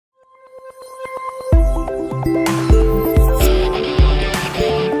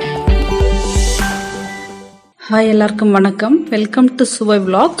Hi எல்லாருக்கும் வணக்கம். Welcome to சுவை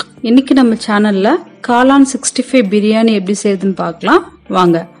vlog. இன்னைக்கு நம்ம சேனல்ல காளான் 65 பிரியாணி எப்படி செய்யுதுன்னு பார்க்கலாம்.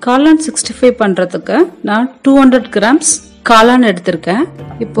 வாங்க. காளான் 65 பண்றதுக்கு நான் 200 grams காளான் எடுத்திருக்கேன்.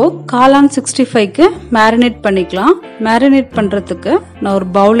 இப்போ காளான் 65க்கு மேரினேட் பண்ணிக்கலாம். மேரினேட் பண்றதுக்கு நான் ஒரு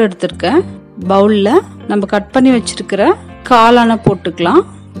பவுல் எடுத்திருக்கேன். பவுல்ல நம்ம கட் பண்ணி வச்சிருக்கிற காளானை போட்டுக்கலாம்.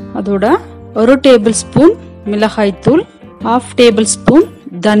 அதோட 1 டேபிள்ஸ்பூன் மிளகாய் தூள், 1/2 டேபிள்ஸ்பூன்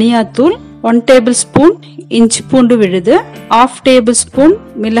தனியா தூள், 1 டேபிள்ஸ்பூன் இஞ்சி பூண்டு விழுது, 1/2 டேபிள்ஸ்பூன்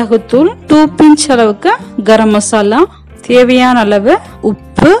மிளகுத்தூள், 2 பிஞ்ச் அளவுக்கு கரம் மசாலா, தேவையான அளவு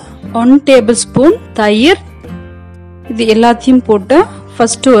உப்பு, 1 டேபிள்ஸ்பூன் தயிர். இது எல்லாத்தையும் போட்டு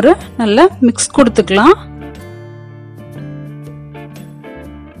ஃபர்ஸ்ட் ஒரு நல்ல மிக்ஸ் கொடுத்துக்கலாம்.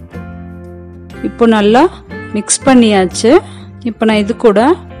 இப்போ நல்லா மிக்ஸ் பண்ணியாச்சு. இப்போ நான் இது கூட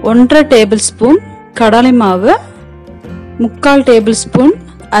 1/2 டேபிள்ஸ்பூன் கடலை மாவு, 3/4 டேபிள்ஸ்பூன்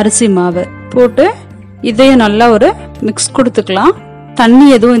அரிசி மாவு போட்டு இதையும் நல்லா ஒரு மிக்ஸ் கொடுத்துக்கலாம். தண்ணி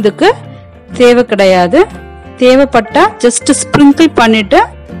எதுவும் இதுக்கு தேவை கிடையாது. தேவைப்பட்டா ஜஸ்ட் ஸ்ப்ரிங்கிள் பண்ணிட்டு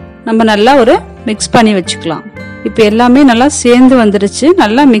நம்ம நல்லா ஒரு மிக்ஸ் பண்ணி வச்சுக்கலாம். இப்போ எல்லாமே நல்லா சேர்ந்து வந்துருச்சு.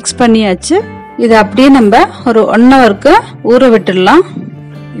 நல்லா மிக்ஸ் பண்ணியாச்சு. இதை அப்படியே நம்ம ஒரு 1 ஹவருக்கு ஊற விட்டுடலாம்.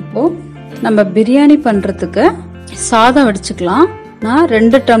 இப்போ நம்ம பிரியாணி பண்றதுக்கு சாதம் வடிச்சுக்கலாம். நான்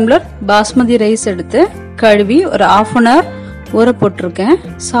 2 டம்ளர் பாஸ்மதி ரைஸ் எடுத்து கழுவி ஒரு 1/2 hour ஊற போட்டிருக்கேன்.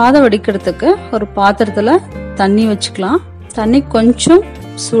 சாதம் வடிக்கிறதுக்கு ஒரு பாத்திரத்துல தண்ணி வச்சுக்கலாம். தண்ணி கொஞ்சம்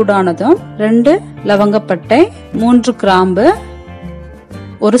சூடானதும் 2 லவங்கப்பட்டை, 3 கிராம்பு,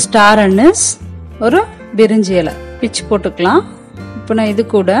 1 ஸ்டார் அனிஸ், ஒரு பிரிஞ்சி இலை பிச்சு போட்டுக்கலாம். இப்போ நான் இது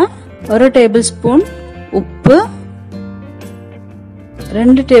கூட 1 டேபிள்ஸ்பூன் உப்பு,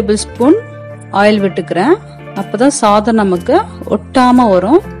 2 டேபிள்ஸ்பூன் ஆயில் விட்டுக்கிறேன். அப்பதான் சாதம் நமக்கு ஒட்டாம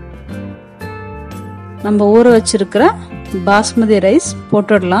வரும். நம்ம ஊற வச்சிருக்கிற பாஸ்மதி ரைஸ்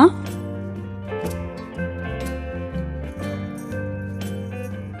போட்டுடலாம்.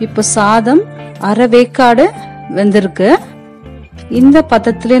 இப்போ சாதம் அரை வேக்காடு வெந்திருக்கு. இந்த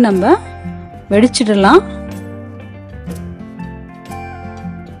பதத்திலே நம்ம வெடிச்சிடலாம்.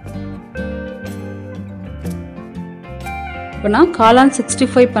 இப்போ நான் காளான்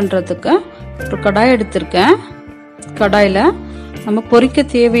 65 பண்றதுக்கு ஒரு கடாய் எடுத்திருக்கேன். கடாயில நம்ம பொரிக்க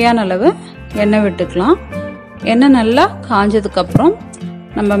தேவையான அளவு எண்ணெய் விட்டுக்கலாம். எண்ணெய் நல்லா காஞ்சதுக்கு அப்புறம்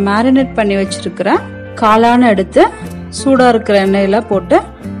நம்ம மேரினேட் பண்ணி வச்சிருக்கிற காளானை எடுத்து சூடா இருக்கிற எண்ணெயில போட்டு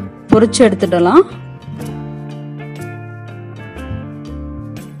பொரிச்சு எடுத்துடலாம்.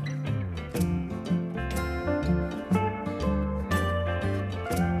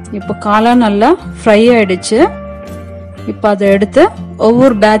 இப்போ காளான் நல்லா ஃப்ரை ஆயிடுச்சு. இப்போ அதை எடுத்து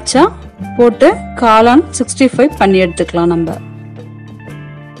ஒவ்வொரு பேட்சா போட்டு காளான் 65 பண்ணி எடுத்துக்கலாம். நம்ம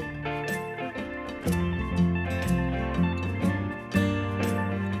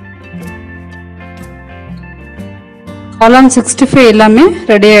காளான் 65 எல்லாமே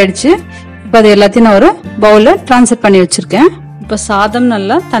ரெடி ஆயிடுச்சு. இப்போ அது எல்லாத்தையும் நான் ஒரு பவுல்ல ட்ரான்ஸ்ஃபர் பண்ணி வச்சிருக்கேன். இப்போ சாதம்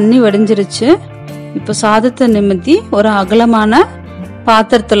நல்லா தண்ணி வடிஞ்சிருச்சு. இப்போ சாதத்தை நிமித்தி ஒரு அகலமான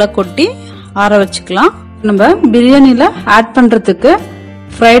பாத்திரத்துல கொட்டி ஆற வச்சுக்கலாம். நம்ம பிரியாணில ஆட் பண்றதுக்கு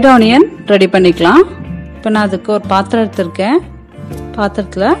ஃப்ரைட் ஆனியன் ரெடி பண்ணிக்கலாம். இப்போ நான் அதுக்கு ஒரு பாத்திரம் எடுத்திருக்கேன்.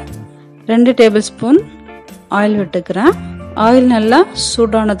 பாத்திரத்துல 2 டேபிள்ஸ்பூன் ஆயில் விட்டுக்கிறேன். ஆயில் நல்லா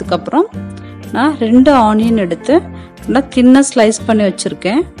சூடானதுக்கு அப்புறம் நான் 2 ஆனியன் எடுத்து நல்லா தின்னா ஸ்லைஸ் பண்ணி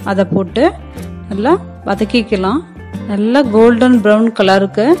வச்சிருக்கேன். அதை போட்டு நல்லா வதக்கிக்கலாம். நல்லா கோல்டன் ப்ரௌன்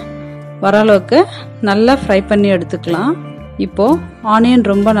கலருக்கு வர அளவுக்கு நல்லா ஃப்ரை பண்ணி எடுத்துக்கலாம். இப்போ ஆனியன்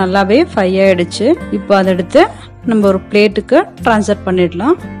ரொம்ப நல்லாவே ஃப்ரை ஆயிடுச்சு. இப்போ அதை எடுத்து நம்ம ஒரு பிளேட்டுக்கு ட்ரான்ஸ்ஃபர்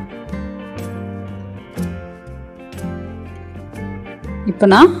பண்ணிடலாம். இப்போ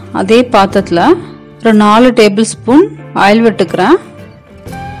நான் அதே பாத்திரத்துல ஒரு 4 டேபிள்ஸ்பூன் ஆயில் விட்டுக்கிறேன்.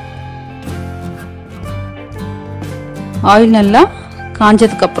 ஆயில் நல்லா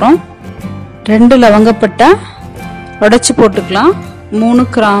காஞ்சதுக்கு அப்புறம் 2 லவங்கப்பட்டை உடைச்சு போட்டுக்கலாம். 3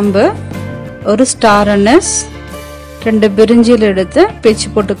 கிராம்பு, 1 ஸ்டார் அனிஸ், 2 பிரிஞ்சி இலை எடுத்து பிச்சு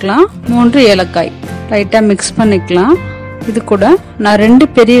போட்டுக்கலாம். 3 ஏலக்காய் லைட்டா மிக்ஸ் பண்ணிக்கலாம். இது கூட நான் 2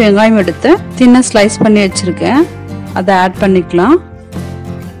 பெரிய வெங்காயம் எடுத்து தின்ன ஸ்லைஸ் பண்ணி வச்சிருக்கேன். அதை ஆட் பண்ணிக்கலாம்.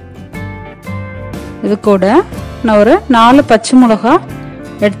 இது கூட நான் ஒரு 4 பச்சை மிளகாய்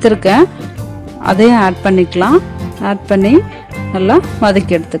எடுத்திருக்கேன். அதையும் ஆட் பண்ணிக்கலாம். ஆட் பண்ணி நல்லா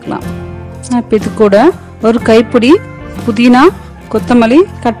வதக்கி எடுத்துக்கலாம். இப்போ இது கூட ஒரு கைப்பிடி புதினா, கொத்தமல்லி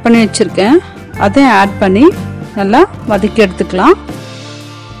கட் பண்ணி வச்சிருக்கேன். அதையும் ஆட் பண்ணி நல்லா வதக்கி எடுத்துக்கலாம்.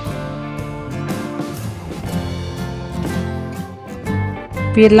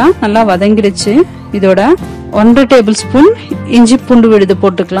 எல்லாம் நல்லா வதங்கிடுச்சு. இதோட 1 டேபிள்ஸ்பூன் இஞ்சி பூண்டு விழுது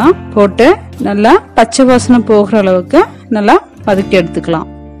போட்டுக்கலாம். போட்டு நல்லா பச்சை வாசனை போகிற அளவுக்கு நல்லா வதக்கி எடுத்துக்கலாம்.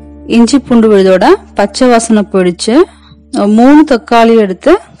 இஞ்சி பூண்டு விழுதோட பச்சை வாசனை போயிடுச்சு. 3 தக்காளி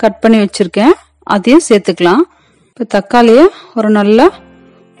எடுத்து கட் பண்ணி வச்சிருக்கேன், அதையும் சேர்த்துக்கலாம். இப்போ தக்காளியை ஒரு நல்லா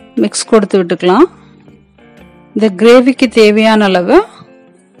மிக்ஸ் கொடுத்து விட்டுக்கலாம். இந்த கிரேவிக்கு தேவையான அளவு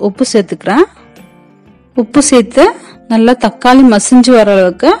உப்பு சேர்த்துக்கிறேன். உப்பு சேர்த்து நல்லா தக்காளி மசிஞ்சு வர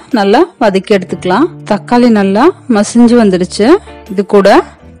அளவுக்கு நல்லா வதக்கி எடுத்துக்கலாம். தக்காளி நல்லா மசிஞ்சு வந்துடுச்சு. இது கூட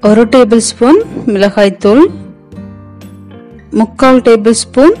 1 டேபிள் ஸ்பூன் மிளகாய் தூள், 3/4 டேபிள்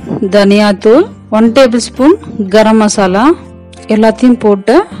ஸ்பூன் தனியாத்தூள், 1 டேபிள் ஸ்பூன் கரம் மசாலா எல்லாத்தையும்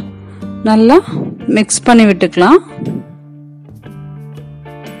போட்டு நல்லா மிக்ஸ் பண்ணி விட்டுக்கலாம்.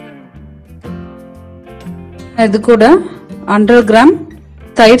 இது கூட 100 கிராம்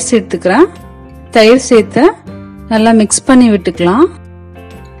தயிர் சேர்த்துக்கிறேன். தயிர் சேர்த்து நல்லா மிக்ஸ் பண்ணி விட்டுக்கலாம்.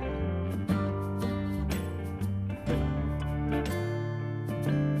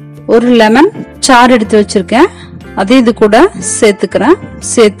 ஒரு லெமன் சாறு எடுத்து வச்சிருக்கேன், அதே இது கூட சேர்த்துக்கிறேன்.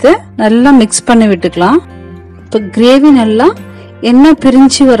 சேர்த்து நல்லா மிக்ஸ் பண்ணி விட்டுக்கலாம். இப்போ கிரேவி நல்லா எண்ணெய்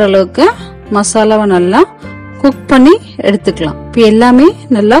பிரிஞ்சு வர அளவுக்கு மசாலாவை நல்லா குக் பண்ணி எடுத்துக்கலாம். இப்போ எல்லாமே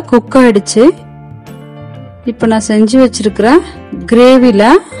நல்லா குக் ஆயிடுச்சு. இப்போ நான் செஞ்சு வச்சிருக்கிற கிரேவில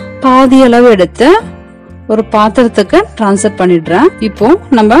பாதி அளவு எடுத்து ஒரு பாத்திரத்துக்கு டிரான்ஸ்ஃபர் பண்ணிடுறேன். இப்போ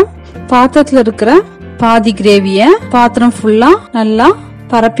நம்ம பாத்திரத்துல இருக்கிற பாதி கிரேவிய பாத்திரம் ஃபுல்லா நல்லா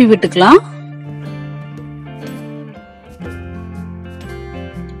பரப்பி விட்டுக்கலாம்.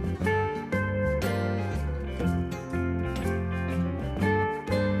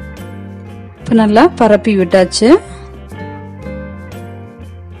 இப்போ நல்லா பரப்பி விட்டாச்சு.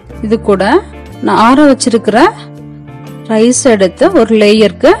 இது கூட நான் ஆற வச்சிருக்கிற ரைஸ் எடுத்து ஒரு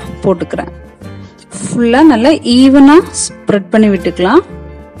லேயருக்கு போட்டுக்கிறேன். ஃபுல்லா நல்லா ஈவனா ஸ்ப்ரெட் பண்ணி விட்டுக்கலாம்.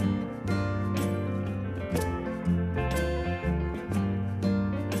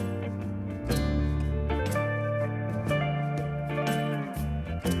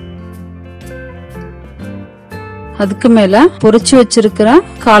 அதுக்கு மேல பொரிச்சு வச்சிருக்கிற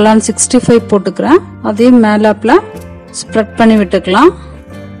காளான் 65 போட்டுக்கிறேன். அதையும் மேலாப்ல ஸ்ப்ரெட் பண்ணி விட்டுக்கலாம்.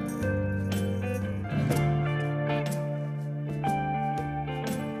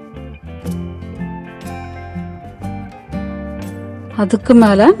 அதுக்கு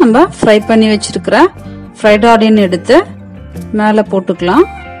மேல நம்ம ஃப்ரை பண்ணி வச்சிருக்கிற ஃப்ரைட் ஆனியன் எடுத்து மேல போட்டுக்கலாம்.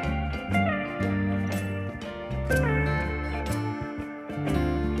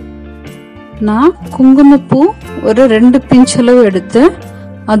 நான் குங்குமப்பூ ஒரு 2 பிஞ்ச் அளவு எடுத்து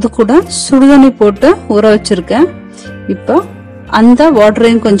அது கூட சுடுதண்ணி போட்டு ஊற வச்சிருக்கேன். இப்போ அந்த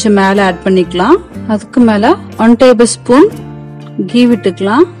வாட்டரையும் கொஞ்சம் மேல ஆட் பண்ணிக்கலாம். அதுக்கு மேல 1 டேபிள் ஸ்பூன் கீ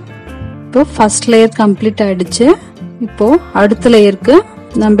விட்டுக்கலாம். இப்போ ஃபர்ஸ்ட் லேயர் கம்ப்ளீட் ஆயிடுச்சு. இப்போ அடுத்த லேயருக்கு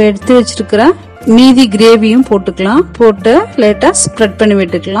நம்ம எடுத்து வச்சிருக்கிற மீதி கிரேவியும் போட்டுக்கலாம். போட்டு லைட்டா ஸ்ப்ரெட் பண்ணி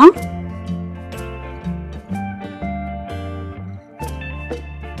விட்டுக்கலாம்.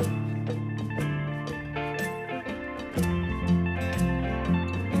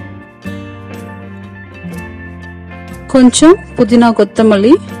 கொஞ்சம் புதினா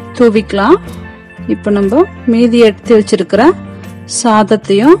கொத்தமல்லி தூவிக்கலாம். இப்போ நம்ம மீதி எடுத்து வச்சிருக்கிற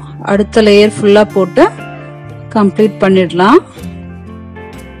சாதத்தையும் அடுத்த லேயர் ஃபுல்லா போட்டு கம்ப்ளீட் பண்ணிடலாம்.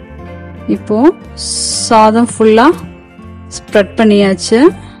 இப்போ சாதம் ஃபுல்லா ஸ்ப்ரெட் பண்ணியாச்சு.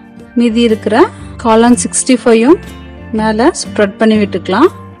 மீதி இருக்கிற காளான் 65யும் மேல ஸ்ப்ரெட் பண்ணி விட்டுக்கலாம்.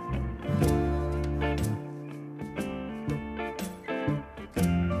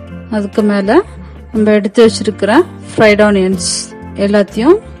 அதுக்கு மேல நம்ம எடுத்து வச்சிருக்கிற ஃப்ரைட் ஆனியன்ஸ்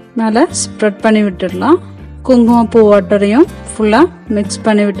எல்லாத்தையும் மேல ஸ்ப்ரெட் பண்ணி விட்டுடலாம். குங்குமப்பூ வாட்டரையும் ஃபுல்லா மிக்ஸ்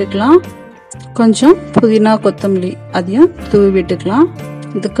பண்ணி விட்டுக்கலாம். கொஞ்சம் புதினா கொத்தமல்லி அதையும் தூவி விட்டுக்கலாம்.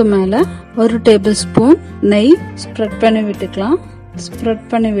 இதுக்கு மேல 1 டேபிள் ஸ்பூன் நெய் ஸ்ப்ரெட் பண்ணி விட்டுக்கலாம். ஸ்ப்ரெட்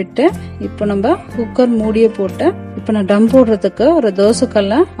பண்ணி விட்டு இப்போ நம்ம குக்கர் மூடிய போட்டு இப்போ நான் டம் போடுறதுக்கு ஒரு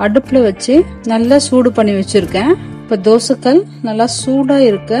தோசைக்கல்ல அடுப்புல வச்சு நல்லா சூடு பண்ணி வச்சிருக்கேன். இப்போ தோசைக்கல் நல்லா சூடா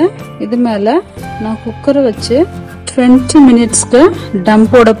இருக்கு. இது மேல நான் குக்கரை வச்சு 20 மினிட்ஸ்க்கு டம்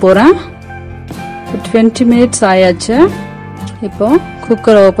போட போறேன். 20 மினிட்ஸ் ஆயாச்சு. இப்போ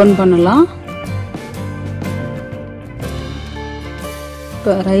குக்கரை ஓபன் பண்ணலாம்.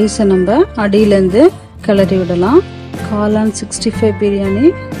 இப்போ ரைஸை நம்ம அடியிலேருந்து கிளறி விடலாம். காளான் 65 பிரியாணி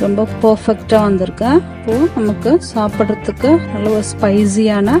ரொம்ப பர்ஃபெக்டா வந்திருக்கு. இப்போ நமக்கு சாப்பிட்றதுக்கு நல்ல ஒரு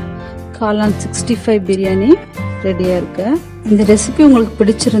ஸ்பைசியான காளான் 65 பிரியாணி ரெடியா இருக்கு. இந்த ரெசிபி உங்களுக்கு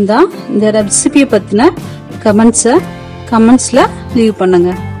பிடிச்சிருந்தா இந்த ரெசிபியை பத்தின கமெண்ட்ஸ்ல லீவ்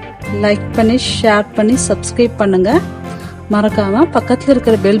பண்ணுங்க. லைக் பண்ணி ஷேர் பண்ணி சப்ஸ்கிரைப் பண்ணுங்க. மறக்காம பக்கத்துல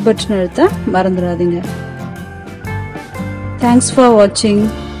இருக்கிற பெல் பட்டன் அழுத்த மறந்துடாதீங்க. Thanks for watching.